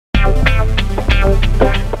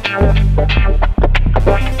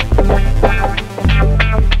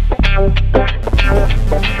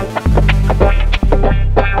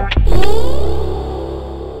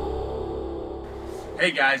Hey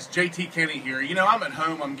guys, JT Kenney here. You know, I'm at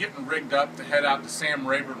home, I'm getting rigged up to head out to Sam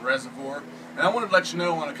Rayburn Reservoir, and I wanted to let you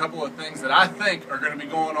know on a couple of things that I think are going to be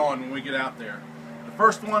going on when we get out there. The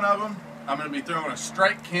first one of them, I'm going to be throwing a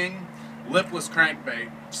Strike King lipless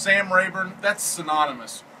crankbait. Sam Rayburn, that's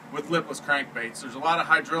synonymous with lipless crankbaits. There's a lot of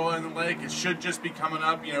hydrilla in the lake. It should just be coming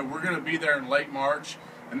up. You know, we're going to be there in late March,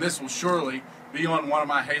 and this will surely be on one of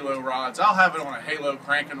my halo rods. I'll have it on a halo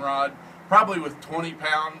cranking rod, probably with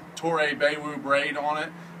 20-pound Toray Baywoo braid on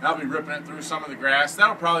it, and I'll be ripping it through some of the grass.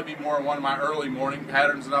 That'll probably be more one of my early morning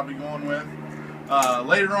patterns that I'll be going with.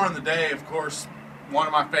 Later on in the day, of course, one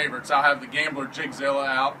of my favorites, I'll have the Gambler Jigzilla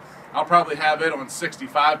out. I'll probably have it on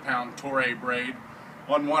 65-pound Toray braid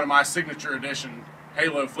on one of my signature edition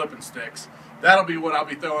Halo flipping sticks. That'll be what I'll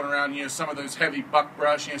be throwing around, you know, some of those heavy buck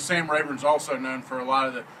brush. You know, Sam Rayburn's also known for a lot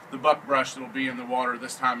of the buck brush that'll be in the water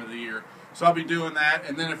this time of the year. So I'll be doing that,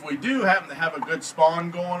 and then if we do happen to have a good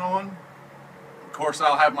spawn going on, of course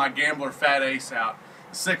I'll have my Gambler Fat Ace out.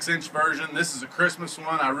 The 6-inch version. This is a Christmas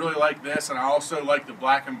one. I really like this, and I also like the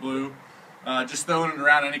black and blue. Just throwing it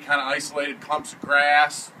around any kind of isolated clumps of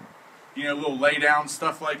grass, you know, little lay down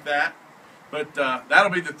stuff like that. But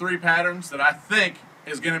that'll be the 3 patterns that I think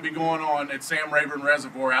is going to be going on at Sam Rayburn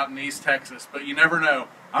Reservoir out in East Texas. But you never know.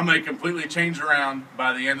 I may completely change around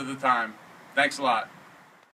by the end of the time. Thanks a lot.